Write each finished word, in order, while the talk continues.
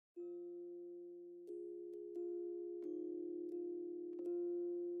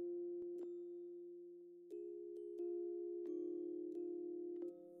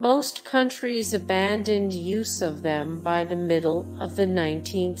Most countries abandoned use of them by the middle of the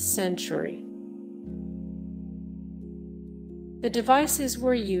 19th century. The devices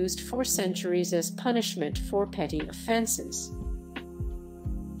were used for centuries as punishment for petty offenses.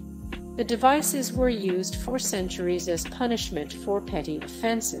 The devices were used for centuries as punishment for petty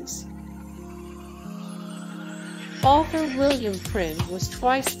offenses. Author William Prynne was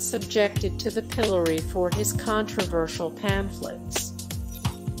twice subjected to the pillory for his controversial pamphlets.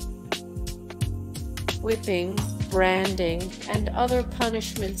 Whipping, branding, and other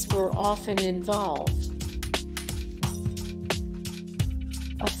punishments were often involved.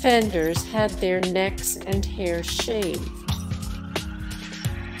 Offenders had their necks and hair shaved.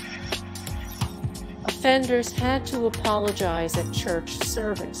 Offenders had to apologize at church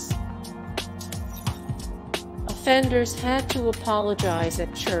service. Offenders had to apologize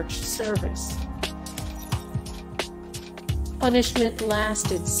at church service. Punishment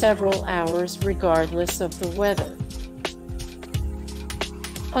lasted several hours regardless of the weather.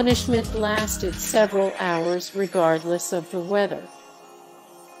 Punishment lasted several hours regardless of the weather.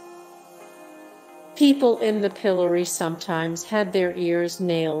 People in the pillory sometimes had their ears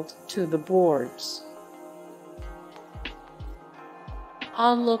nailed to the boards.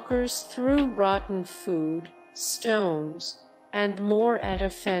 Onlookers threw rotten food, stones, and more at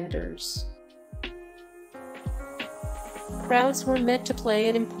offenders. Crowds were meant to play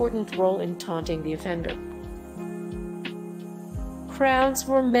an important role in taunting the offender. Crowds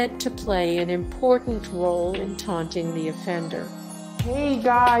were meant to play an important role in taunting the offender. Hey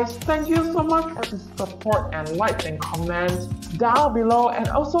guys, thank you so much for the support and likes and comments down below, and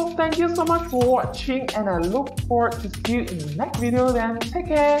also thank you so much for watching, and I look forward to see you in the next video. Then take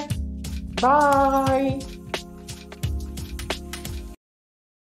care, bye.